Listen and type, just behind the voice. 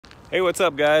Hey, what's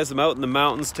up guys? I'm out in the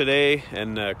mountains today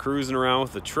and cruising around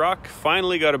with the truck.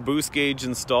 Finally got a boost gauge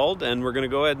installed, and we're going to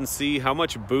go ahead and see how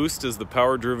much boost does the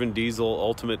power driven diesel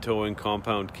ultimate towing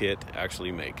compound kit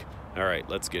actually make. All right,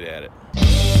 let's get at it.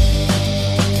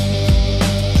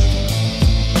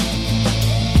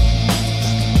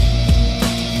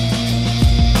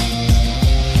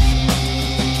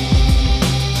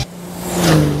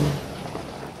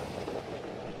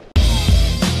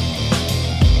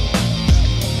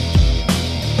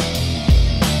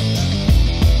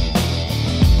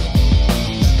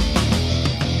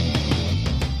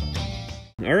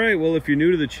 Alright, well, if you're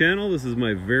new to the channel, this is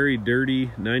my very dirty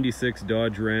 96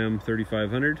 Dodge Ram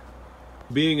 3500.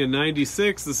 Being a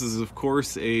 96, this is of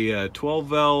course a 12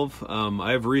 valve.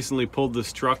 I've recently pulled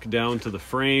this truck down to the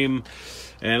frame,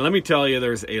 and let me tell you,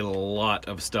 there's a lot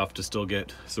of stuff to still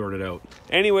get sorted out.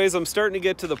 Anyways, I'm starting to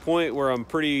get to the point where I'm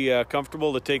pretty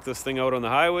comfortable to take this thing out on the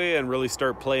highway and really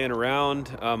start playing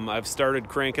around. I've started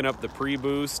cranking up the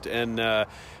pre-boost, and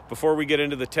before we get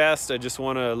into the test, I just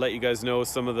want to let you guys know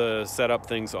some of the setup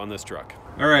things on this truck.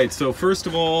 All right, so first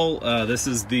of all, this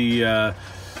is the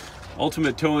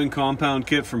ultimate towing compound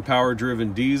kit from Power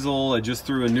Driven Diesel. I just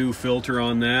threw a new filter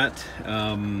on that.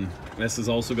 This has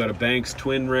also got a Banks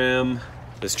twin ram.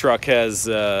 This truck has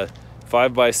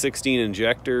 5x16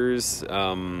 injectors.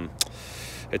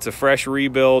 It's a fresh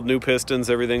rebuild, new pistons,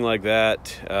 everything like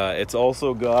that. It's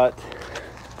also got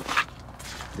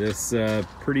this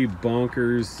pretty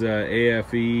bonkers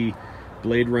AFE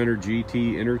Blade Runner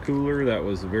GT intercooler. That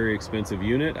was a very expensive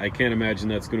unit. I can't imagine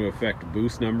that's going to affect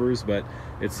boost numbers, but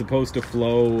it's supposed to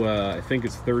flow, I think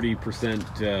it's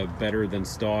 30% better than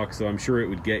stock, so I'm sure it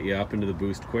would get you up into the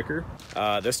boost quicker.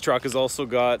 This truck has also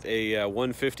got a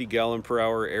 150 gallon per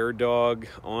hour air dog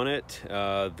on it.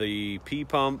 The P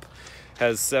pump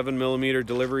has 7mm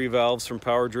delivery valves from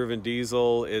Power Driven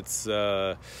Diesel. It's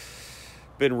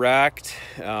been racked.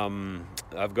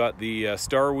 I've got the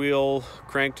star wheel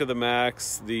cranked to the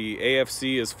max. The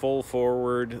AFC is full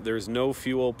forward. There's no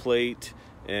fuel plate,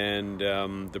 and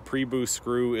the pre-boost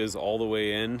screw is all the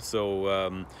way in.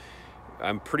 So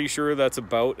I'm pretty sure that's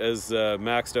about as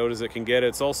maxed out as it can get.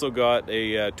 It's also got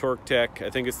a Torque Tech, I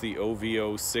think it's the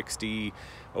OVO 60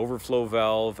 overflow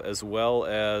valve, as well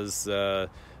as I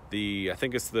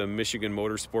think it's the Michigan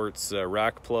Motorsports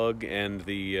rack plug, and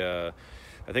the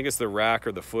I think it's the rack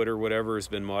or the foot or whatever has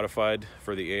been modified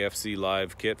for the AFC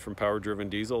Live kit from Power Driven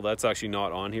Diesel. That's actually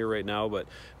not on here right now, but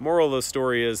moral of the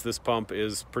story is this pump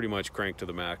is pretty much cranked to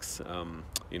the max.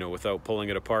 You know, without pulling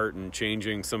it apart and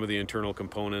changing some of the internal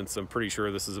components, I'm pretty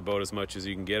sure this is about as much as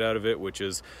you can get out of it, which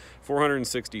is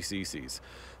 460 cc's.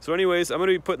 So anyways, I'm going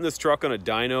to be putting this truck on a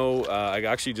dyno. I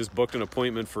actually just booked an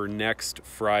appointment for next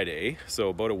Friday, so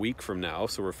about a week from now.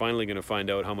 So we're finally going to find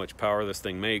out how much power this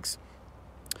thing makes.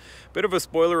 Bit of a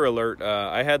spoiler alert,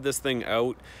 I had this thing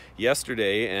out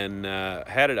yesterday and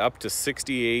had it up to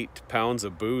 68 pounds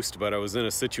of boost, but I was in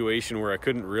a situation where I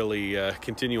couldn't really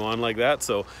continue on like that.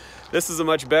 So this is a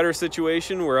much better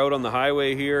situation. We're out on the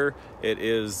highway here. It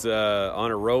is on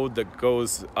a road that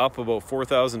goes up about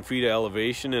 4,000 feet of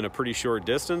elevation in a pretty short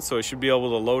distance, so I should be able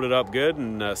to load it up good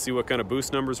and see what kind of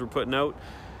boost numbers we're putting out.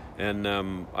 And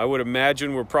I would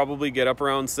imagine we'll probably get up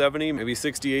around 70, maybe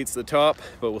 68's the top,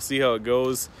 but we'll see how it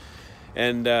goes.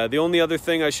 And the only other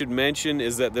thing I should mention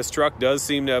is that this truck does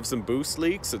seem to have some boost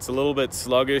leaks. It's a little bit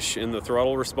sluggish in the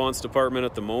throttle response department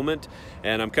at the moment,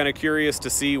 and I'm kind of curious to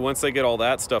see, once I get all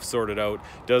that stuff sorted out,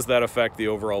 does that affect the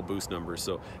overall boost numbers.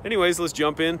 So anyways, let's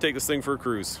jump in, take this thing for a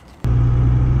cruise.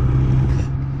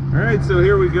 All right, so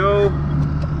here we go.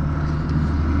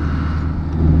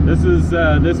 This is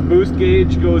this boost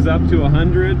gauge goes up to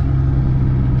 100,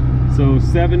 so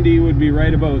 70 would be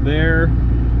right about there.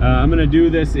 I'm gonna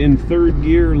do this in third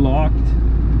gear locked,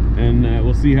 and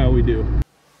we'll see how we do.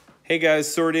 Hey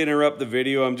guys, sorry to interrupt the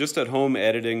video. I'm just at home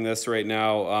editing this right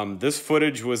now. This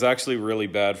footage was actually really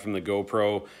bad from the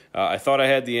GoPro. I thought I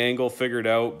had the angle figured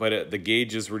out, but the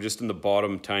gauges were just in the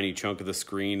bottom tiny chunk of the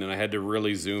screen, and I had to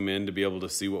really zoom in to be able to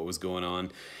see what was going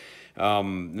on.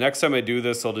 Next time I do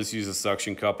this, I'll just use a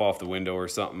suction cup off the window or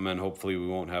something, and hopefully we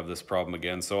won't have this problem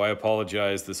again. So I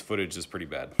apologize, this footage is pretty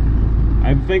bad.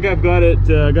 I think I've got it,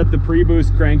 got the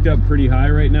pre-boost cranked up pretty high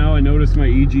right now. I noticed my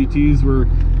EGTs were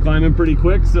climbing pretty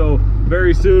quick, so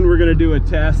very soon we're gonna do a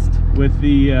test with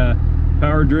the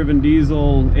Power Driven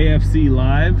Diesel AFC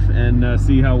Live and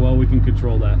see how well we can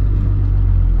control that.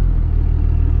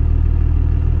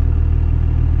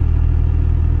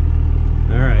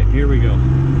 All right, here we go.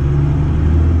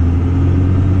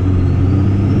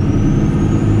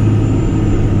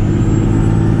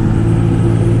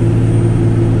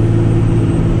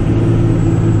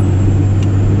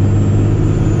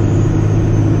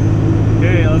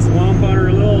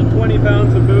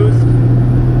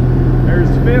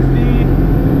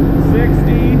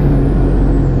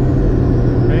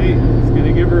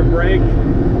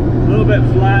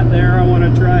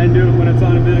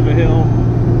 down a bit of a hill.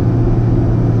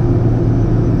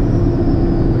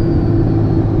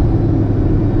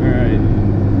 Alright.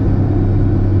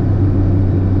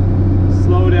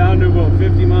 Slow down to about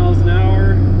 50 miles an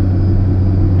hour.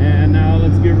 And now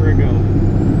let's give her a go.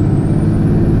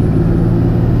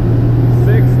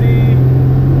 60,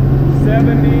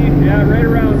 70, yeah, right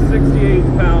around 68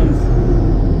 pounds.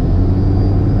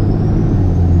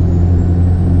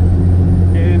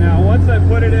 Okay, now once I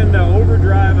put it into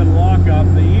overdrive and lock up,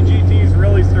 the EGTs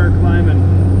really start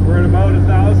climbing. We're at about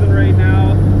 1,000 right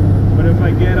now, but if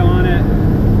I get on it,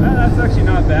 well, that's actually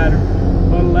not bad.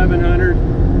 About 1,100.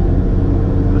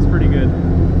 That's pretty good.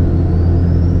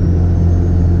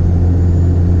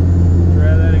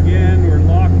 Try that again. We're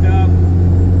locked up.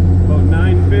 About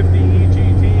 950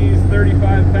 EGTs,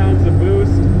 35 pounds of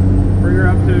boost. Bring her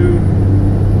up to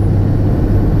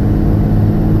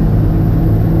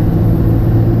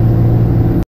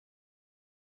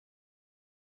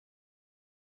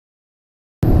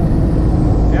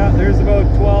there's about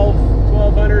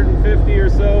 1,250 or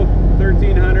so,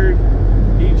 1,300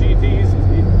 EGTs.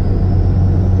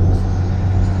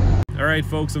 All right,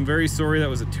 folks, I'm very sorry. That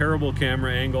was a terrible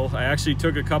camera angle. I actually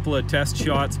took a couple of test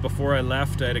shots before I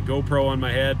left. I had a GoPro on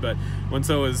my head, but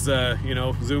once I was, you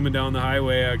know, zooming down the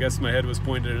highway, I guess my head was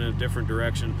pointed in a different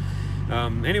direction.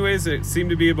 Anyways, it seemed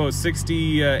to be about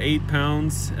 68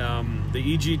 pounds. The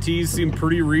EGTs seem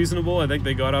pretty reasonable. I think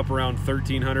they got up around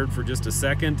 1,300 for just a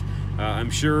second. I'm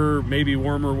sure maybe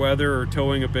warmer weather or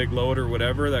towing a big load or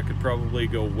whatever, that could probably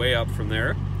go way up from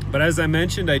there. But as I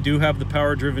mentioned, I do have the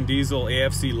power-driven diesel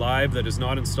AFC Live that is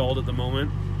not installed at the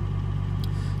moment.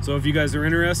 So if you guys are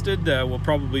interested, we'll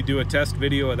probably do a test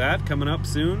video of that coming up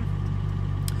soon.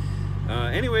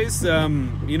 Anyways,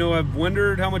 you know, I've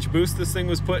wondered how much boost this thing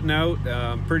was putting out.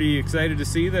 I'm pretty excited to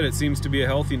see that it seems to be a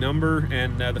healthy number,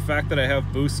 and the fact that I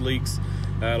have boost leaks,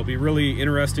 it'll be really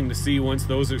interesting to see once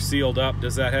those are sealed up.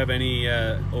 Does that have any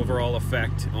overall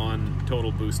effect on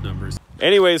total boost numbers?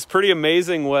 Anyways, pretty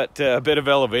amazing what a bit of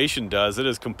elevation does. It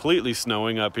is completely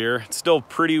snowing up here. It's still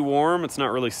pretty warm. It's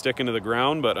not really sticking to the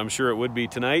ground, but I'm sure it would be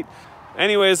tonight.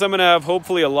 Anyways, I'm gonna have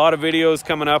hopefully a lot of videos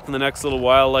coming up in the next little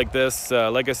while like this.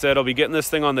 Like I said, I'll be getting this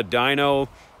thing on the dyno,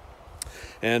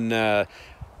 and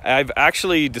I've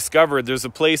actually discovered there's a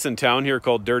place in town here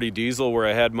called Dirty Diesel where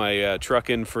I had my truck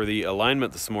in for the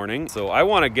alignment this morning. So I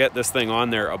want to get this thing on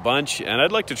there a bunch, and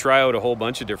I'd like to try out a whole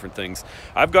bunch of different things.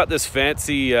 I've got this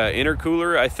fancy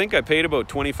intercooler. I think I paid about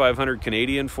 2,500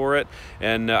 Canadian for it,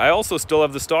 and I also still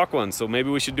have the stock one. So maybe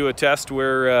we should do a test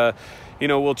where you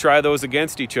know, we'll try those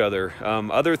against each other.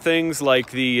 Other things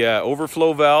like the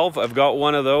overflow valve, I've got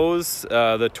one of those,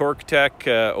 the Torque Tech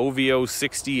OVO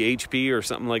 60 HP or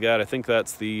something like that. I think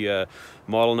that's the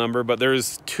model number, but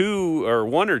there's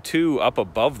one or two up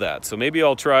above that. So maybe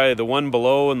I'll try the one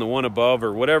below and the one above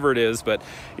or whatever it is, but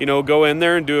you know, go in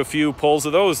there and do a few pulls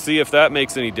of those, see if that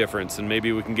makes any difference, and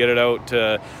maybe we can get it out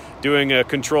doing a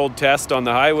controlled test on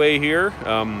the highway here.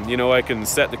 You know, I can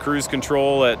set the cruise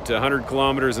control at 100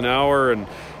 kilometers an hour and,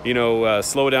 you know,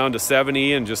 slow down to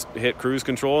 70 and just hit cruise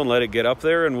control and let it get up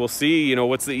there, and we'll see, you know,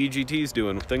 what's the EGTs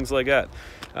doing, things like that.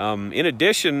 In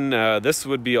addition, this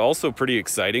would be also pretty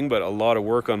exciting, but a lot of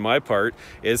work on my part,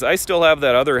 is I still have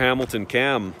that other Hamilton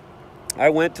cam. I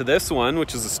went to this one,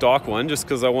 which is a stock one, just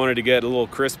because I wanted to get a little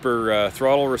crisper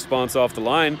throttle response off the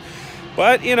line.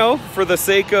 But, you know, for the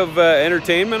sake of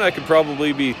entertainment, I could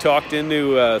probably be talked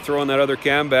into throwing that other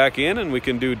cam back in, and we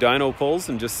can do dyno pulls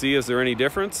and just see is there any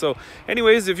difference. So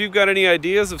anyways, if you've got any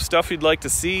ideas of stuff you'd like to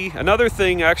see. Another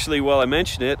thing, actually, while I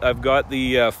mention it, I've got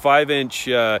the 5-inch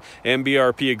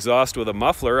MBRP exhaust with a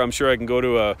muffler. I'm sure I can go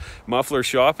to a muffler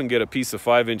shop and get a piece of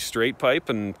 5-inch straight pipe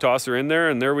and toss her in there,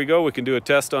 and there we go. We can do a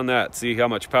test on that, see how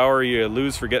much power you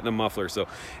lose for getting a muffler. So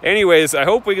anyways, I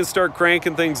hope we can start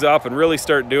cranking things up and really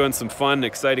start doing some fun,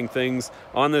 exciting things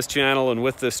on this channel and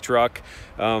with this truck.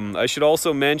 I should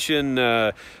also mention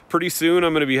pretty soon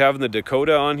I'm going to be having the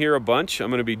Dakota on here a bunch. I'm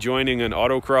going to be joining an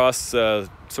autocross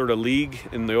sort of league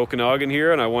in the Okanagan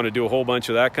here, and I want to do a whole bunch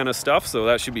of that kind of stuff, so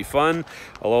that should be fun.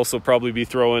 I'll also probably be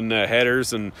throwing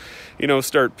headers and, you know,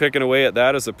 start picking away at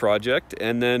that as a project.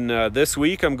 And then this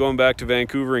week I'm going back to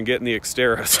Vancouver and getting the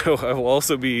Xterra, so I will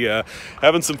also be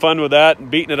having some fun with that and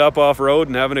beating it up off-road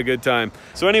and having a good time.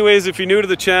 So anyways, if you're new to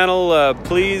the channel,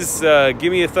 please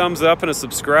give me a thumbs up and a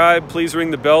subscribe. Please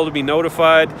ring the bell to be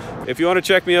notified. If you want to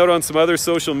check me out on some other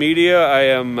social media, I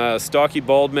am Stocky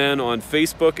Bald Man on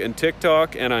Facebook and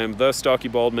TikTok, and I am the Stocky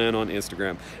Bald Man on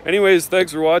Instagram. Anyways,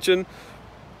 thanks for watching.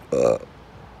 I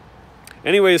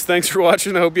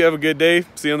hope you have a good day.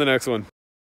 See you on the next one.